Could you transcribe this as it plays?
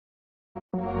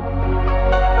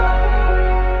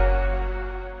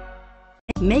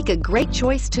Make a great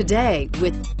choice today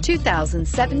with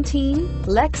 2017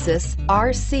 Lexus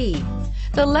RC.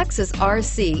 The Lexus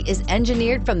RC is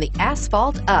engineered from the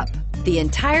asphalt up. The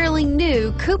entirely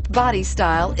new coupe body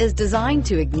style is designed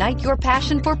to ignite your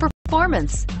passion for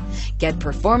performance. Get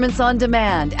performance on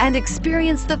demand and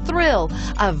experience the thrill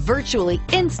of virtually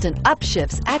instant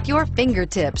upshifts at your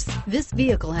fingertips. This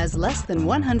vehicle has less than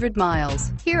 100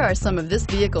 miles. Here are some of this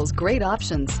vehicle's great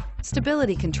options: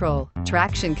 stability control,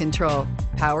 traction control,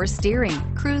 power steering,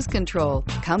 cruise control,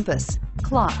 compass,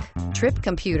 clock, trip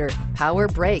computer, power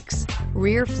brakes,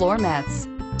 rear floor mats,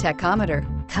 tachometer.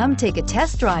 Come take a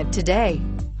test drive today.